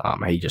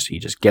goosebumps. He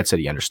just gets it,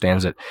 he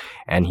understands it,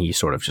 and he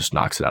sort of just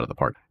knocks it out of the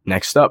park.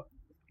 Next up,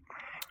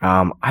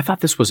 I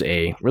thought this was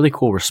a really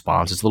cool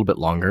response. It's a little bit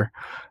longer.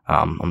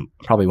 I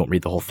probably won't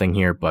read the whole thing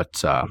here,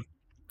 but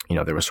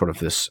there was sort of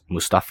this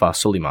Mustafa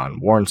Suleiman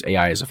warns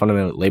AI is a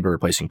fundamental labor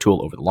replacing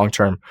tool over the long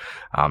term.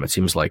 It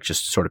seems like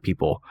just sort of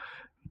people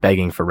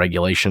begging for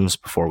regulations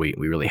before we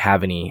really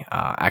have any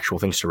actual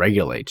things to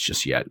regulate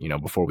just yet,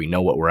 before we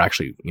know what we're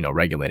actually,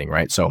 regulating,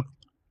 right? So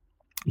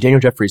Daniel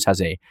Jeffries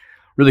has a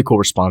really cool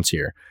response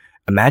here.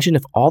 Imagine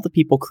if all the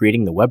people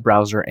creating the web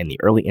browser and the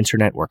early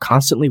internet were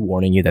constantly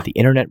warning you that the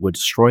internet would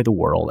destroy the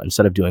world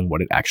instead of doing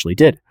what it actually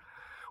did,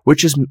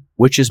 which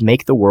is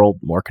make the world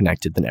more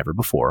connected than ever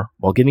before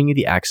while giving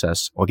you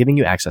access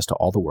to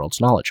all the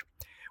world's knowledge.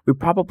 We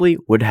probably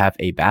would have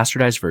a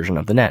bastardized version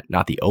of the net,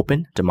 not the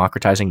open,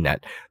 democratizing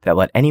net that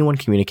let anyone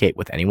communicate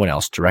with anyone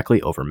else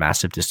directly over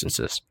massive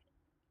distances.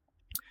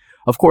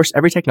 Of course,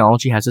 every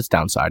technology has its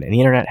downside, and the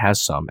internet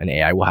has some, and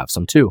AI will have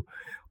some too.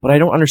 But I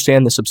don't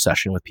understand this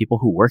obsession with people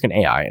who work in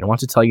AI and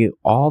want to tell you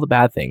all the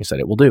bad things that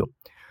it will do.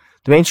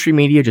 The mainstream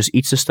media just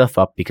eats this stuff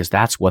up because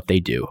that's what they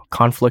do,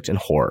 conflict and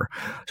horror.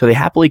 So they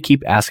happily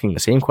keep asking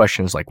the same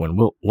questions like when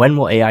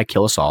will AI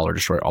kill us all or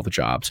destroy all the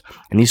jobs?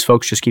 And these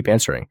folks just keep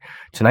answering.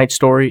 Tonight's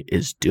story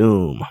is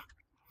doom.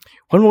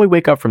 When will we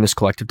wake up from this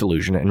collective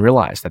delusion and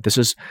realize that this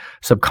is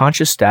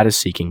subconscious status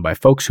seeking by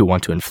folks who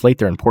want to inflate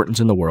their importance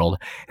in the world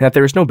and that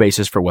there is no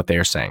basis for what they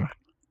are saying?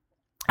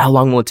 How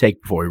long will it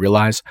take before we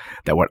realize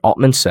that what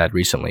Altman said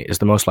recently is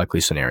the most likely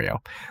scenario?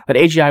 That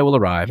AGI will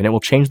arrive and it will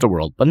change the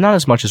world, but not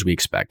as much as we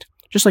expect.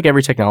 Just like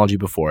every technology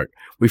before it,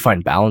 we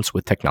find balance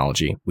with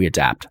technology. We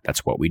adapt.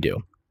 That's what we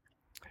do.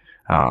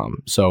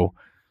 So,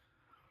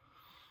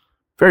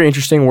 very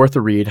interesting, worth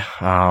a read.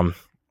 I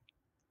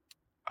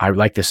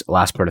like this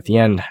last part at the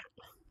end.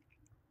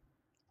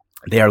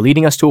 They are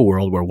leading us to a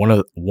world where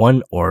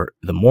one or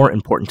the more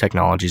important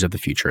technologies of the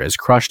future is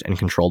crushed and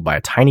controlled by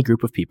a tiny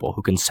group of people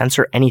who can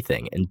censor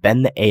anything and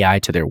bend the AI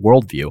to their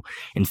worldview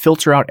and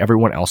filter out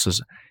everyone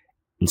else's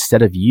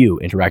instead of you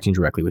interacting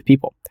directly with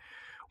people.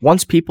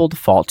 Once people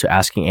default to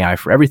asking AI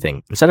for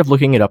everything, instead of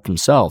looking it up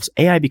themselves,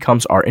 AI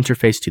becomes our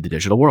interface to the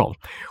digital world.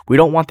 We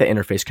don't want the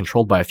interface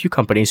controlled by a few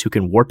companies who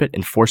can warp it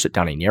and force it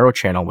down a narrow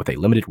channel with a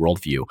limited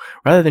worldview,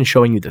 rather than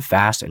showing you the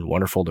vast and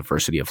wonderful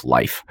diversity of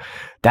life.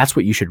 That's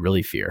what you should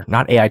really fear,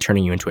 not AI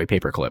turning you into a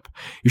paperclip.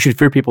 You should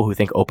fear people who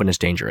think open is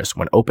dangerous,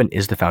 when open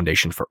is the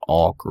foundation for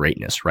all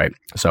greatness, right?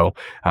 So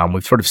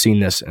we've sort of seen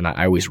this, and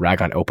I always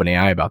rag on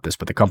OpenAI about this,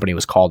 but the company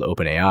was called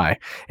OpenAI,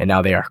 and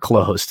now they are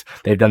closed.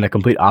 They've done the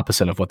complete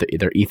opposite of what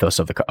their ethos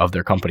of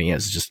their company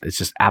is. It's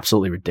just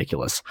absolutely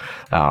ridiculous.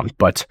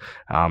 But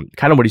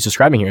kind of what he's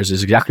describing here is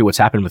exactly what's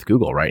happened with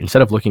Google, right?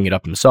 Instead of looking it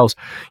up themselves,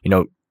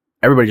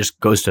 everybody just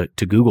goes to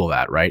Google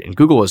that, right? And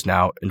Google is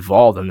now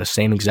involved in the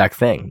same exact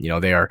thing.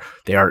 They are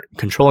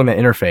controlling the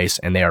interface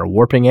and they are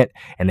warping it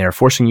and they are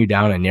forcing you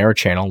down a narrow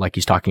channel, like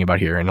he's talking about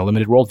here, in a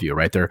limited worldview,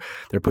 right?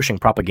 They're pushing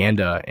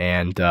propaganda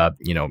and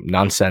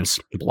nonsense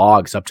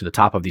blogs up to the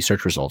top of these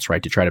search results,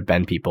 right, to try to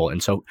bend people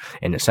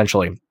and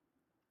essentially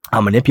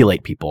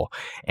manipulate people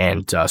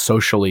and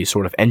socially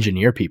sort of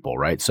engineer people,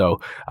 right? So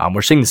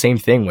we're seeing the same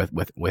thing with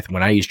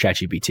when I use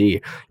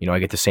ChatGPT. I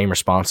get the same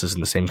responses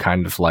and the same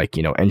kind of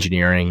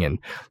engineering and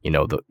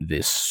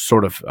this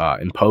sort of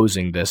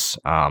imposing this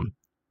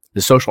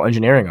social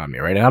engineering on me,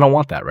 right? And I don't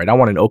want that, right? I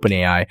want an open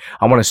AI.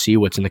 I want to see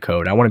what's in the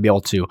code. I want to be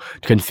able to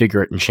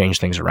configure it and change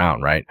things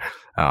around, right?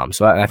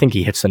 So I think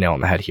he hits the nail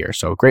on the head here.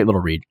 So great little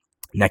read.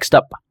 Next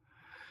up.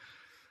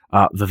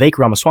 Vivek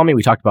Ramaswamy,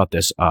 we talked about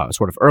this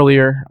sort of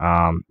earlier.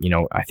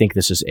 I think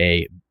this is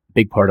a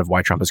big part of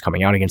why Trump is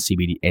coming out against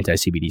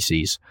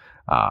anti-CBDCs.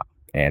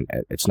 And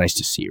it's nice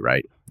to see,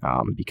 right?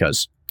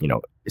 Because,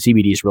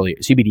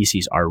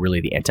 CBDCs are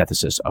really the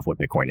antithesis of what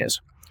Bitcoin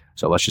is.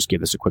 So let's just give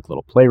this a quick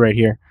little play right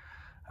here.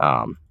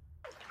 And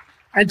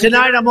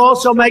tonight, I'm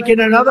also making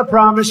another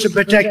promise to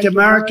protect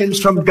Americans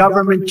from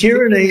government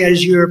tyranny.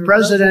 As your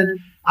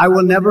president, I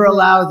will never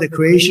allow the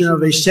creation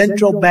of a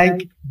central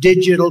bank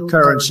digital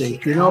currency.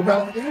 Do you know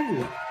about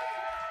that?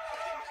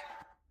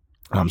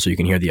 So you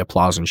can hear the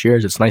applause and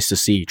cheers. It's nice to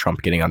see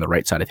Trump getting on the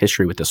right side of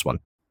history with this one.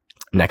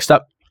 Next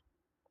up,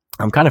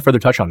 I'm kind of further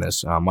touch on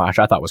this, which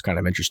I thought was kind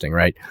of interesting,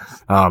 right?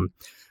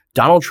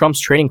 Donald Trump's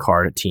trading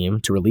card team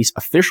to release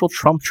official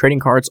Trump trading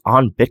cards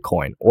on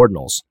Bitcoin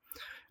ordinals.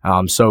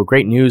 So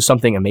great news.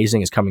 Something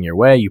amazing is coming your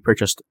way. You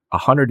purchased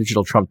 100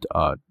 digital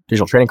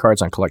trading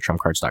cards on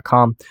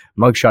collecttrumpcards.com.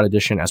 Mugshot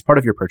edition. As part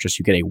of your purchase,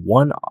 you get a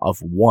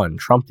one-of-one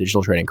Trump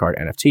digital trading card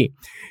NFT.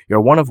 Your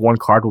one-of-one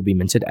card will be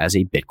minted as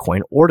a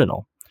Bitcoin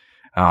ordinal.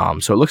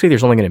 So it looks like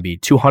there's only going to be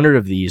 200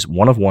 of these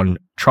one-of-one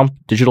Trump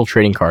digital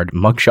trading card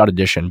mugshot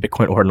edition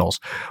Bitcoin ordinals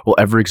will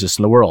ever exist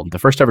in the world. The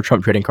first ever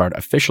Trump trading card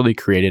officially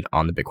created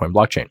on the Bitcoin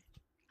blockchain.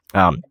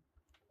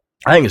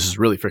 I think this is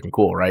really freaking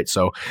cool, right?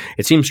 So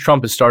it seems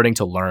Trump is starting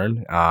to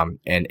learn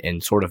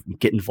and sort of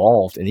get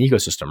involved in the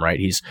ecosystem, right?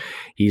 He's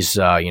he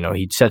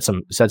said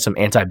some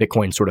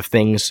anti-Bitcoin sort of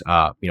things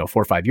 4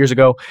 or 5 years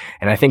ago,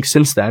 and I think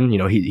since then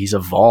he's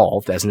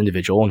evolved as an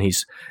individual, and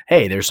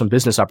hey, there's some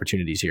business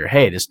opportunities here.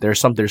 Hey,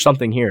 there's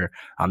something here.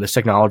 This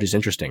technology is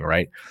interesting,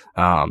 right?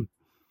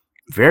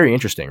 Very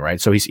interesting, right?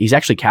 So he's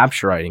actually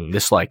capturing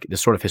this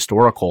sort of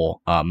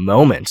historical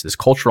moment, this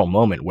cultural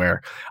moment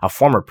where a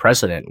former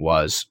president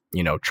was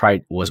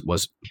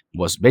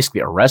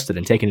basically arrested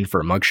and taken in for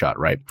a mugshot,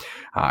 right?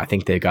 I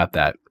think they got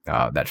that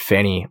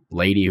Fanny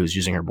lady who's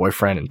using her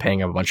boyfriend and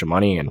paying him a bunch of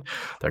money, and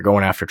they're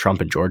going after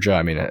Trump in Georgia.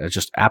 I mean, it's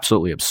just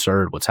absolutely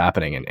absurd what's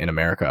happening in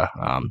America.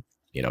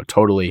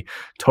 Totally,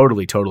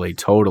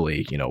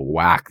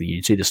 whack.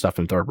 You see this stuff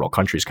in third world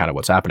countries, kind of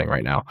what's happening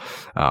right now.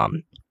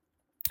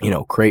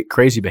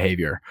 Crazy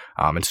behavior,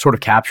 and to sort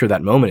of capture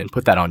that moment and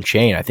put that on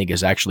chain, I think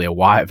is actually a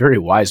very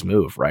wise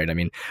move, right? I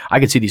mean,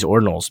 I could see these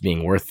ordinals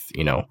being worth,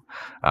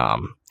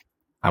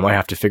 I might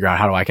have to figure out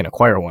how I can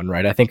acquire one,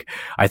 right? I think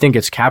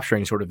it's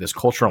capturing sort of this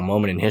cultural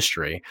moment in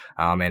history,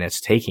 and it's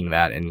taking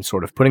that and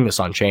sort of putting this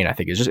on chain. I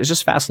think it's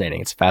just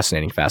fascinating. It's a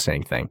fascinating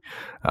thing.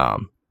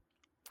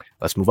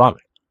 Let's move on.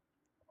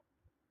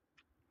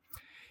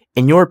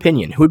 In your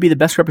opinion, who would be the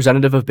best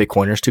representative of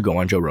Bitcoiners to go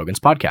on Joe Rogan's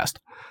podcast?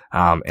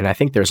 And I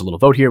think there's a little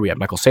vote here. We have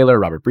Michael Saylor,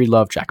 Robert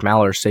Breedlove, Jack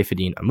Mallers,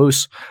 Saifedean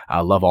Ammous.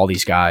 Love all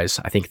these guys.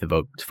 I think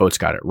the votes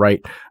got it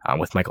right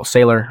with Michael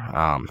Saylor.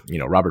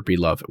 Robert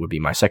Breedlove would be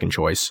my second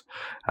choice,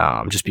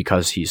 just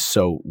because he's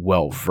so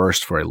well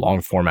versed for a long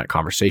format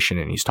conversation,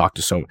 and he's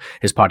talked to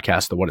his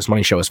podcast, the What Is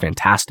Money Show, is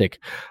fantastic.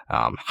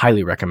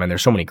 Highly recommend.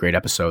 There's so many great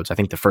episodes. I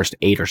think the first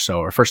 8 or so,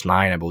 or first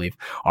 9, I believe,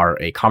 are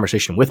a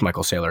conversation with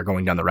Michael Saylor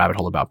going down the rabbit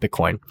hole about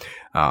Bitcoin.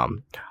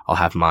 I'll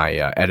have my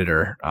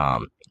editor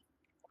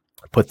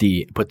put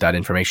that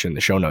information in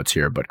the show notes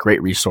here, but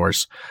great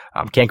resource.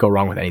 Can't go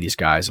wrong with any of these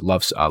guys.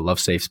 Love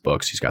Safe's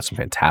books. He's got some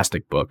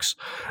fantastic books.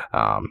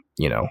 The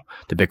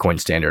Bitcoin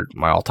Standard,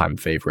 my all-time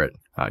favorite.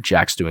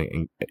 Jack's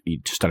doing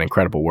just done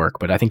incredible work,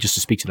 but I think just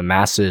to speak to the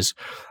masses,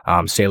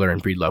 Saylor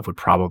and Breedlove would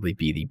probably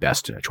be the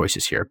best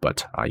choices here,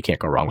 but you can't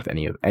go wrong with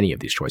any of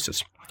these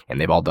choices. And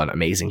they've all done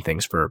amazing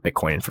things for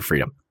Bitcoin and for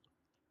freedom.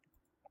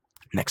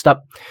 Next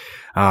up,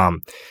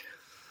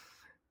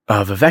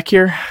 Vivek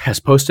here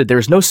has posted, there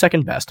is no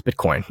second best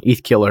Bitcoin,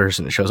 ETH killers,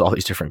 and it shows all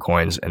these different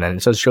coins. And then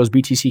it shows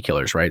BTC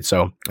killers, right?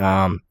 So,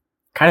 kind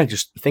of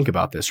just think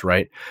about this,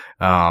 right?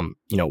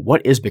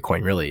 What is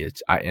Bitcoin really?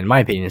 In my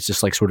opinion, it's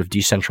just like sort of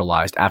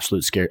decentralized,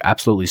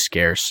 absolutely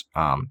scarce,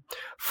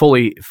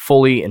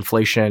 fully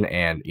inflation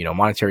and,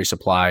 monetary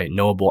supply,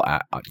 knowable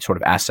sort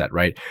of asset,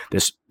 right?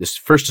 This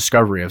first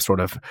discovery of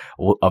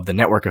of the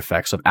network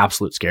effects of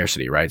absolute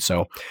scarcity, right?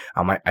 So,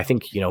 I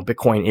think,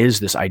 Bitcoin is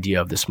this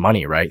idea of this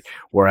money, right?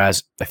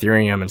 Whereas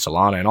Ethereum and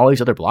Solana and all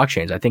these other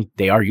blockchains, I think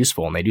they are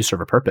useful and they do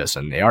serve a purpose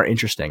and they are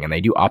interesting and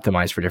they do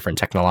optimize for different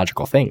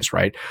technological things,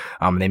 right?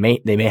 They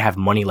may have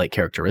money-like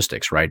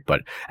characteristics, right?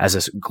 But as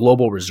this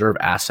global reserve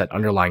asset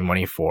underlying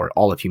money for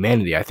all of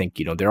humanity, I think,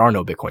 there are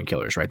no Bitcoin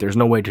killers, right? There's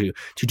no way to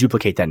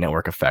duplicate that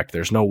network effect.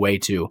 There's no way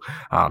to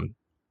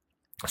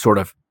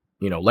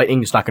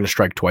lightning is not going to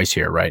strike twice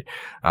here, right?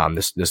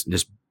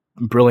 This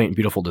brilliant,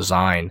 beautiful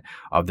design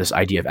of this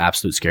idea of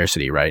absolute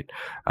scarcity, right?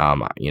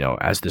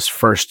 As this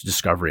first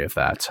discovery of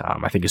that,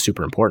 I think is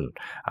super important.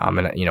 I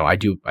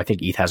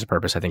think ETH has a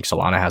purpose. I think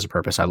Solana has a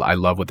purpose. I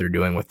love what they're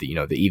doing with the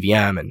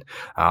EVM and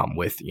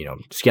with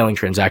scaling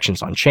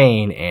transactions on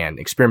chain and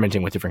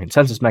experimenting with different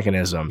consensus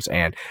mechanisms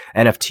and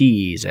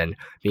NFTs and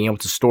being able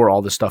to store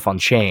all this stuff on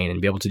chain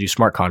and be able to do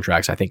smart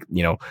contracts. I think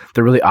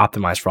they're really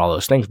optimized for all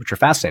those things, which are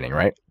fascinating,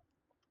 right?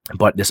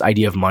 But this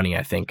idea of money,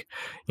 I think,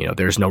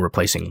 there's no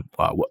replacing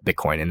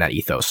Bitcoin and that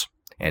ethos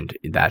and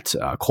that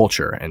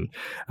culture and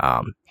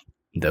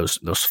those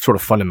sort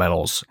of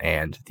fundamentals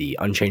and the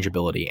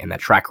unchangeability and that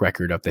track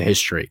record of the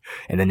history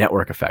and the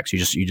network effects.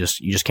 You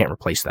just can't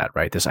replace that,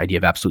 right? This idea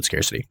of absolute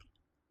scarcity.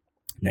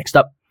 Next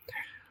up.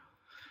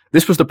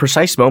 This was the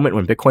precise moment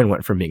when Bitcoin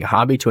went from being a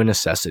hobby to a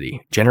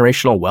necessity.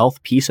 Generational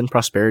wealth, peace, and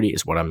prosperity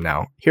is what I'm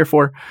now here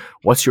for.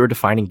 What's your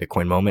defining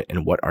Bitcoin moment,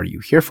 and what are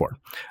you here for?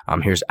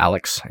 Here's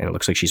Alex, and it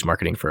looks like she's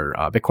marketing for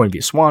Bitcoin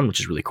via Swan, which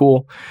is really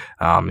cool.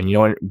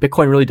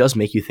 Bitcoin really does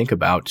make you think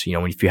about,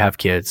 if you have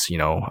kids,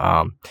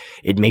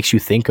 it makes you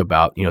think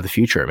about, the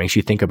future. It makes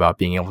you think about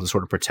being able to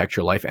sort of protect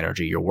your life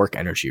energy, your work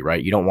energy,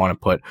 right? You don't want to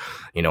put,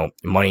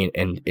 money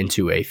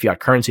into a fiat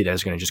currency that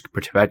is going to just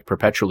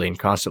perpetually and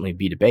constantly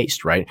be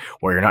debased, right?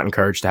 Where you're not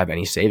encouraged to have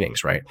any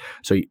savings, right?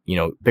 So,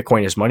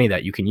 Bitcoin is money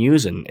that you can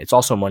use, and it's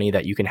also money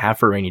that you can have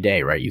for a rainy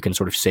day, right? You can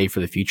sort of save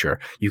for the future.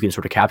 You can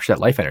sort of capture that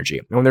life energy.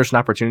 And when there's an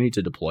opportunity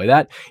to deploy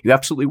that, you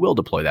absolutely will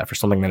deploy that for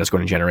something that is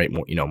going to generate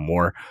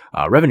more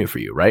revenue for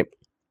you, right?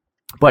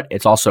 But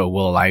it's also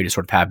will allow you to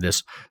sort of have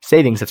this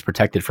savings that's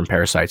protected from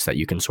parasites that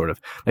you can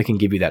that can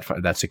give you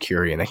that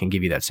security and that can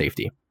give you that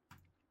safety.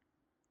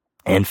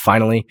 And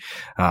finally,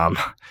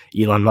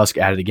 Elon Musk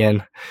at it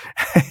again.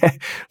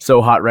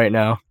 So hot right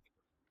now.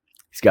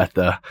 He's got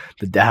the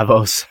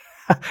Davos,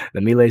 the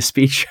Milei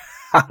speech.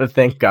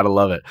 Thank gotta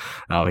love it.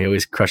 He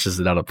always crushes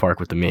it out of the park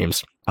with the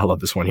memes. I love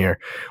this one here.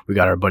 We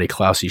got our buddy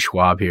Klausy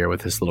Schwab here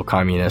with his little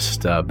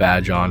communist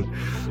badge on.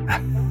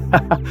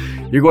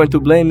 You're going to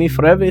blame me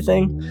for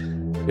everything?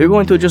 You're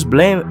going to just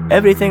blame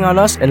everything on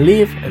us and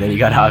leave? And then you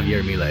got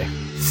Javier Milei.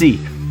 See.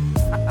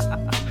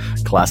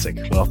 Classic.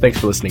 Well, thanks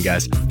for listening,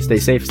 guys. Stay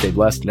safe, stay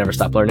blessed, never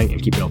stop learning,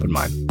 and keep an open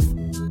mind.